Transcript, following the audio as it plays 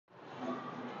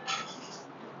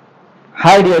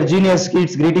Hi dear genius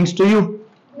kids, greetings to you.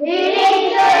 Greetings to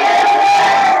you,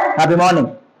 sir. Happy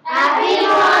morning. Happy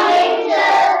morning,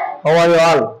 sir. How are you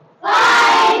all?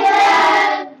 Fine,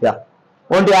 sir. Yeah.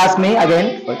 Won't you ask me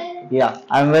again? Yeah,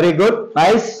 I'm very good,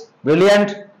 nice,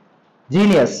 brilliant,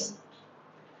 genius.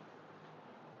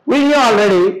 We knew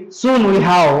already, soon we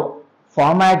have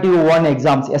formative 1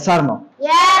 exams, yes or no?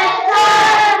 Yes,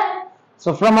 sir.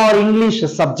 So from our English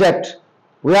subject,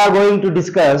 we are going to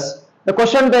discuss the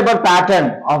question paper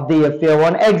pattern of the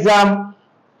FA1 exam.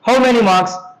 How many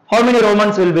marks, how many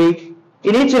Romans will be,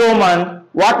 in each Roman,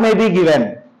 what may be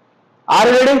given. Are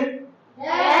you ready?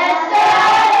 Yes,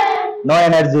 sir. No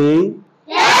energy.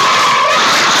 Yes,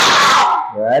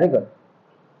 Very good.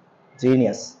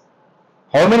 Genius.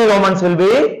 How many Romans will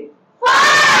be?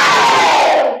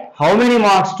 5. How many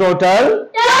marks total?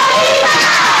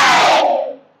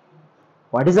 35.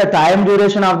 What is the time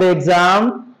duration of the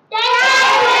exam? 10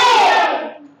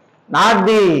 minutes. Not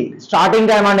the starting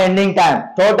time and ending time.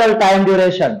 Total time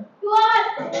duration.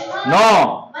 12.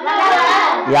 No. 1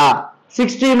 hour. Yeah.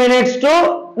 60 minutes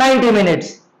to 90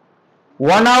 minutes.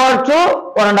 1 hour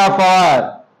to 1.5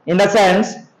 hour. In the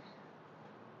sense,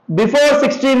 before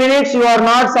 60 minutes you are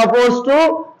not supposed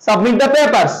to submit the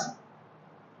papers.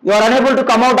 You are unable to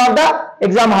come out of the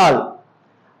exam hall.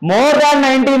 More than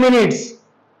 90 minutes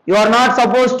you are not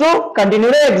supposed to continue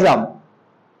the exam.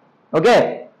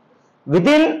 Okay.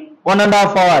 Within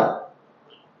 1.5 hour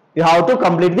you have to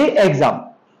complete the exam.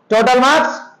 Total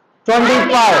marks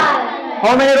 25.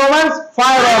 How many Romans?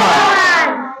 5 Romans.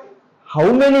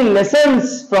 How many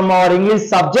lessons from our English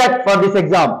subject for this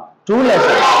exam? 2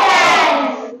 lessons.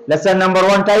 Lesson number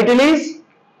 1 title is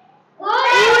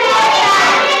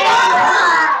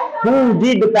Who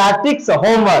Did Practice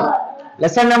Homework?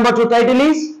 Lesson number 2 title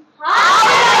is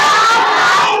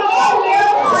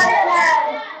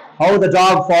How the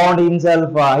Dog Found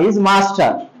Himself His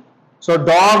Master. So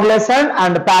dog lesson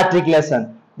and Patrick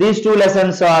lesson. These 2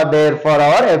 lessons are there for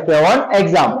our FA1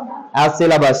 exam as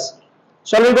syllabus.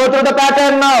 Shall we go through the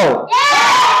pattern now?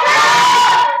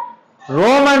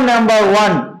 Roman number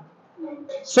 1.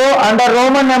 So under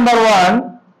Roman number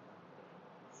 1,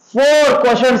 4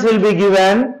 questions will be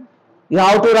given. You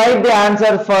have to write the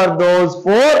answer for those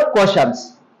 4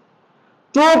 questions.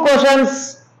 2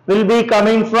 questions will be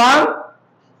coming from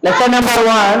lesson number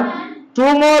 1.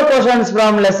 2 more questions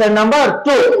from lesson number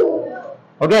 2.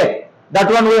 Okay, that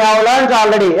one we have learnt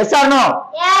already. Yes or no?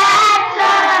 Yes,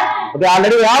 sir. Okay,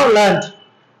 already we have learnt.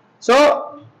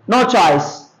 So, no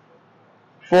choice.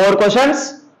 4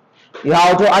 questions you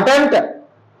have to attempt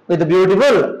with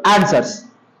beautiful answers.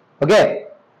 Okay,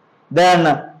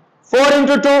 then 4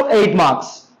 into 2, 8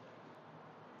 marks.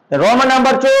 The Roman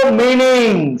number 2,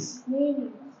 meanings.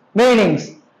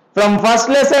 Meanings. From first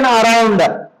lesson around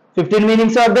 15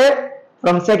 meanings are there.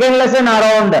 From second lesson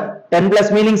around 10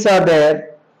 plus meanings are there.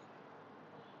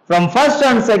 From first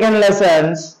and second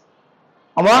lessons,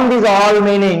 among these all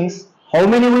meanings, how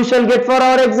many we shall get for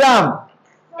our exam?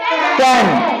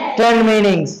 10. 10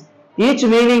 meanings. Each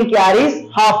meaning carries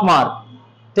half mark.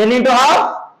 10 into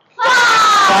half?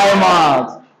 5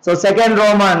 marks. So second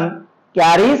Roman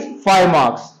carries 5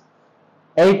 marks.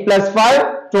 8 plus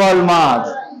 5, 12 marks.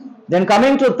 Then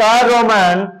coming to third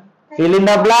Roman, fill in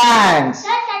the blanks.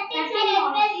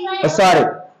 Sorry,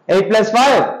 8 plus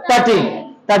 5,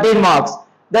 13. 13 marks.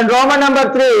 Then Roman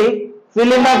number 3,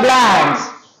 fill in the blanks.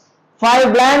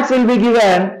 5 blanks will be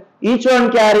given. Each one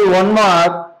carry 1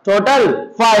 mark.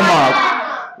 Total 5 marks.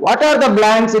 What are the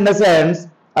blanks in the sense?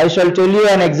 I shall tell you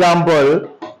an example.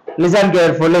 Listen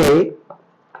carefully.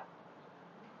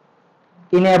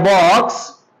 In a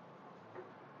box,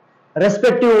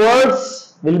 respective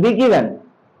words will be given.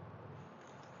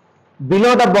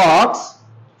 Below the box,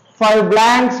 5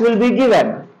 blanks will be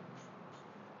given.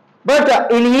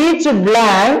 But in each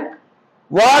blank,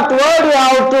 what word you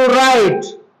have to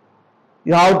write?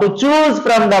 You have to choose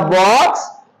from the box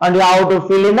and you have to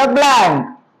fill in the blank.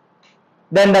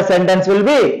 Then the sentence will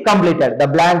be completed. The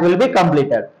blank will be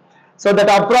completed. So that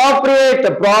appropriate,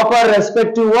 proper,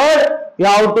 respective word, you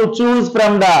have to choose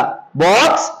from the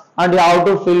box and you have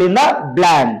to fill in the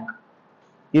blank.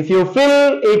 If you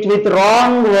fill it with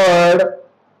wrong word,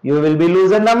 you will be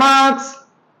losing the marks.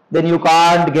 Then you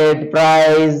can't get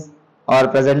prize or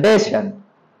presentation.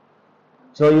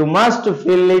 So you must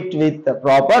fill it with the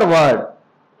proper word.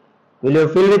 Will you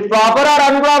fill with proper or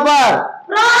improper?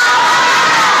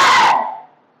 Proper.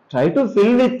 Try to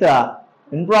fill with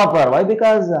improper. Why?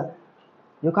 Because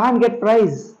you can't get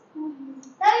prize.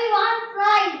 Sir, we want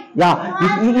prize. Yeah,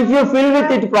 if you fill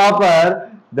with it proper,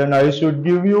 then I should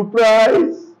give you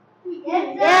prize.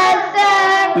 Yes,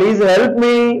 sir. Please help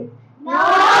me. No,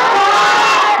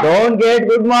 sir. Don't get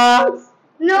good marks.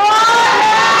 No,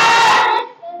 sir.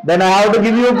 Then I have to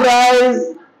give you prize.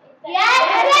 Yes,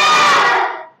 sir.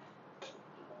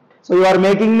 So you are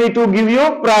making me to give you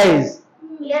prize.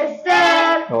 Yes,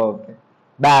 sir. Okay.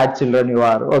 Bad children you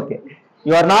are. Okay.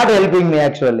 You are not helping me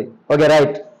actually. Okay,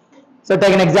 right. So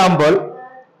take an example.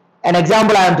 An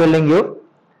example I am telling you.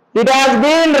 It has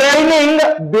been raining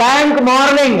blank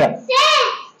morning.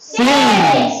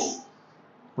 Since.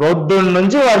 పొద్దున్న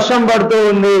నుంచి వర్షం పడుతూ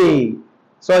ఉంది.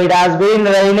 So it has been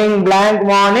raining blank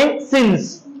morning since.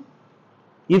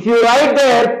 If you write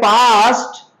there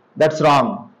past, that's wrong.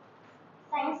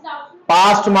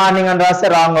 Past morning అని రాస్తే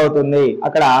wrong అవుతుంది.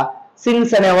 అక్కడ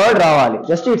since అనే వర్డ్ రావాలి.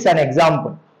 Just it's an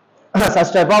example. Such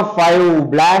type of 5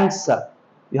 blanks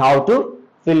you have to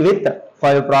fill with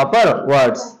 5 proper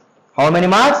words. How many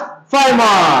marks? 5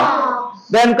 marks.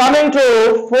 Then coming to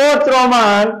 4th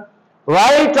Roman,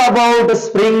 write about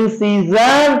spring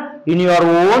season in your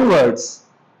own words.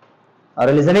 Are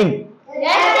you listening?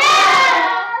 Yes, sir.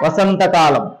 Vasantha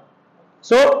column.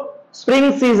 So spring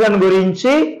season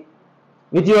గురించి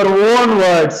with your own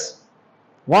words,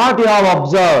 what you have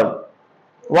observed,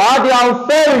 what you have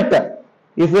felt,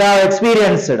 if you have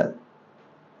experienced.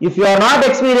 If you are not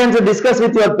experienced, discuss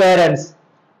with your parents.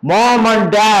 Mom and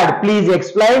dad, please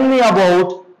explain me about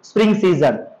spring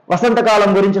season. వసంత కాలం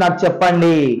గురించి నాకు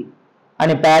చెప్పండి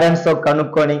అని parents తో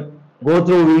కనుక్కొని go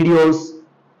through videos,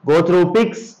 go through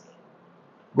pics,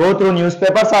 go through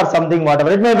newspapers or something,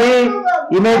 whatever it may be,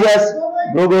 images,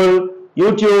 Google,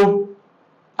 YouTube,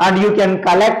 and you can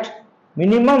collect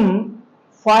minimum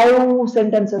 5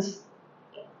 sentences.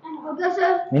 Okay,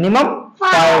 sir. Minimum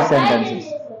 5 sentences.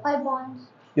 5 points.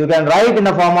 You can write in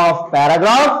the form of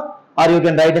paragraph or you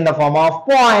can write in the form of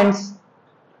points.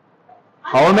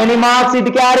 How many marks it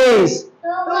carries?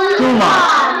 2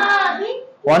 marks.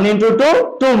 1 into 2,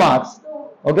 2 marks.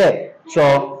 Okay. So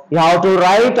you have to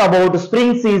write about spring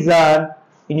season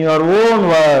in your own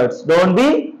words. Don't be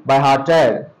by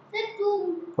hearted. Sir, two.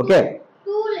 Okay.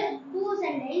 Two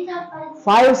sentences or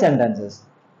 5 sentences.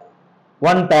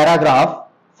 1 paragraph,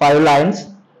 5 lines,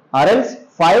 or else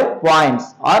 5 points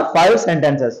or 5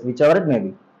 sentences, whichever it may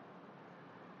be.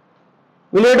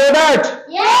 Will you do that?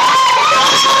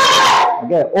 Yes.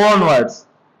 Okay, own words.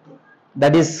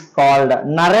 That is called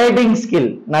narrating skill.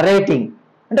 Narrating.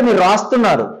 అంటే మీరు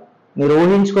రాస్తున్నారు, మీరు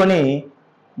ఊహించుకొని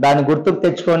దాన్ని గుర్తుకు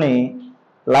తెచ్చుకొని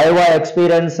live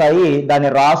experience అయ్యి దాన్ని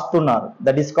రాస్తున్నారు.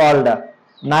 That is called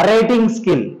narrating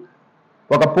skill.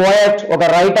 ఒక పోయట్, ఒక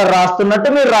రైటర్ రాస్తున్నట్టు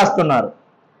మీరు రాస్తున్నారు.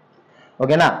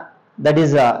 ఓకేనా? That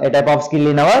is a type of skill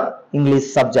in our English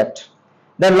subject.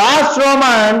 The last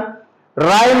Roman,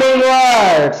 rhyming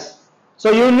words. So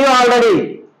you knew already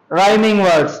rhyming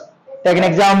words. Take an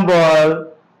example.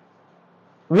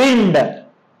 Wind.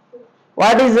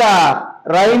 What is a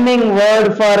rhyming word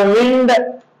for wind?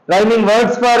 Rhyming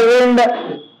words for wind.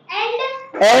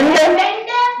 End.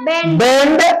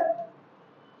 Bend.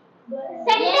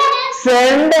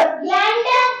 Send.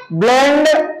 Blend.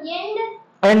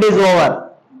 End is over.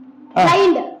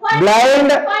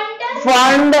 Blind.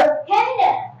 Fund.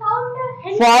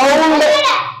 Found.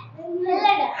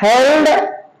 Held.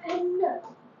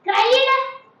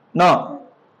 No.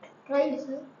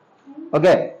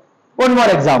 Okay. One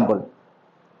more example.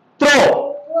 Throw.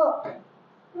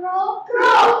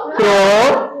 Crow.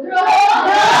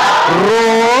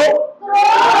 Row.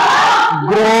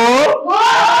 Grow.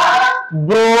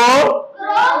 Bro.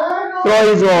 Throw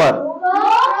is over.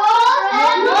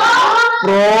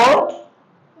 Pro.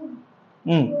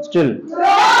 Still.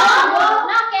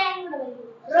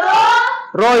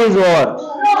 Row is over.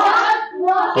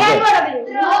 Okay.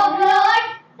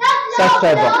 Such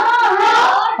type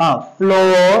of.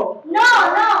 Flow.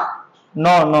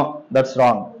 No, that's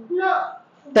wrong.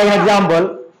 Take an example.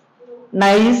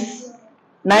 Nice.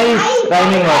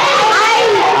 Rhyming word.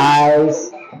 Eyes.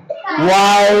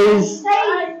 Wise.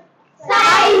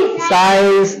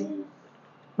 Size.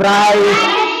 Price.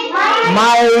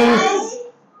 Mice.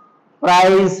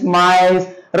 Price. Mice.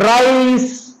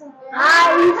 Rice.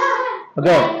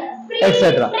 Okay,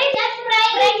 etc.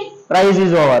 Price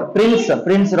is over.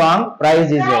 Prince wrong. Price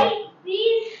is over.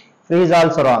 Free is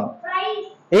also wrong.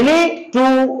 Any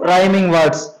 2 rhyming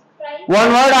words. One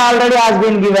word already has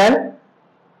been given.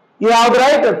 You have to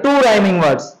write 2 rhyming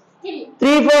words.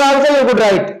 3, 4 also you could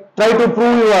write. Try to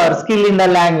prove your skill in the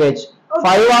language.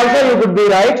 5 also you could be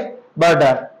right, but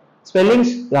spellings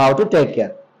you have to take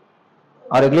care.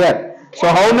 Are you clear? So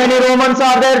how many Romans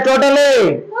are there totally?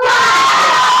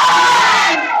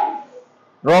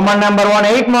 Roman number 1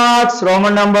 8 marks,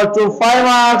 Roman number 2 5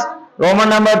 marks, Roman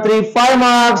number 3 5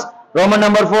 marks, Roman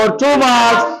number 4 2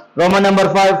 marks, Roman number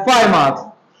 5 5 marks.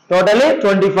 Totally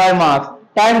 25 marks.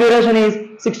 Time duration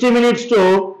is 60 minutes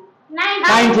to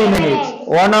 90 minutes.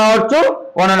 1 hour to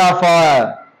 1.5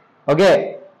 hours.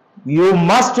 Okay. You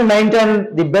must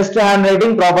maintain the best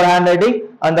handwriting, proper handwriting,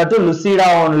 and that to Lucida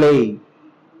only.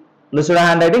 Lucida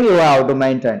handwriting you have to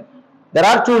maintain. There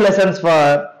are 2 lessons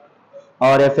for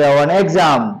our FA1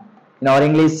 exam in our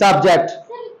English subject. Sir,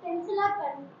 pencil or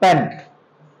pen?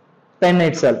 Pen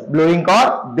itself, blue ink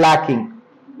or black ink.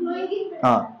 Blue ink.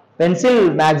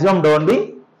 Pencil maximum don't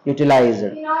be utilized.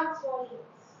 Not solid.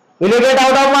 Will you get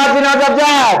out of marks in our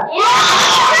subject? Yeah.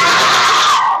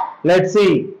 Let's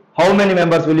see how many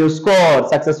members will you score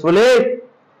successfully.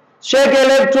 Shake your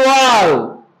leg to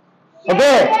all.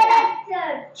 Okay. Yes,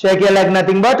 sir. Shake your leg,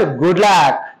 nothing but good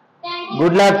luck. Thank you.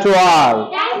 Good luck to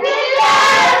all. Thank you,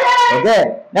 sir. Okay.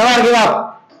 Never give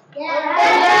up.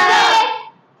 Yes.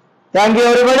 Thank you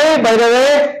everybody. By the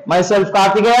way, myself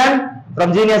Karthikeyan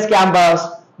from Genius Campus,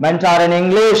 mentor in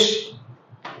English.